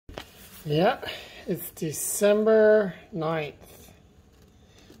Yeah, it's December 9th,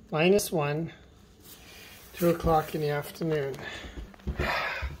 -1, 2 o'clock in the afternoon.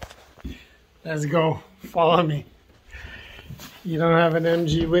 Let's go. Follow me. You don't have an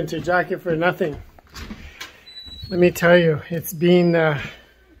MG winter jacket for nothing. Let me tell you, it's been a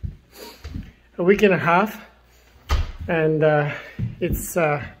week and a half, and it's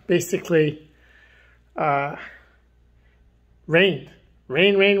basically rained.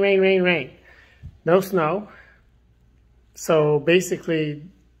 Rain. No snow. So basically,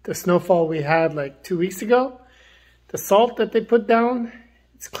 the snowfall we had like 2 weeks ago, the salt that they put down,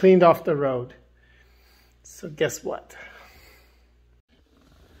 it's cleaned off the road. So guess what?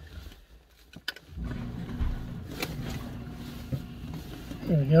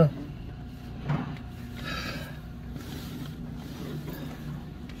 There we go.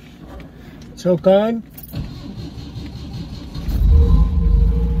 Choke on.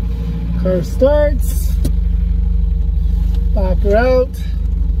 Car starts. Back her out.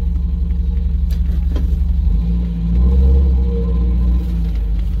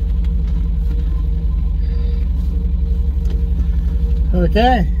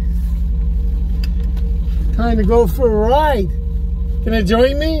 Okay. Time to go for a ride. Gonna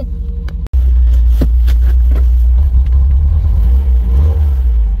join me?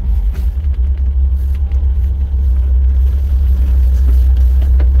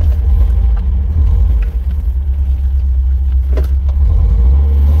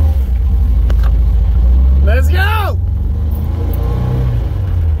 Let's go!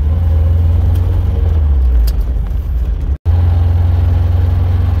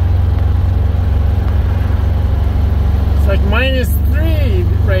 It's like -3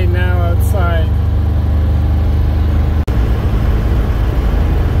 right now outside.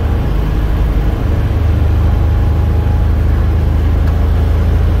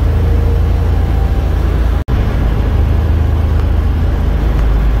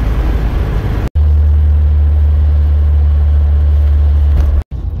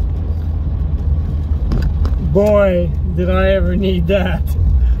 Boy, did I ever need that.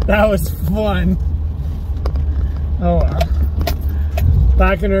 That was fun. Oh well.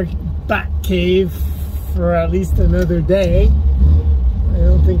 Back in our bat cave for at least another day. I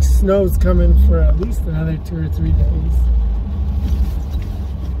don't think snow's coming for at least another 2 or 3 days.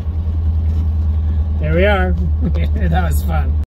 There we are. That was fun.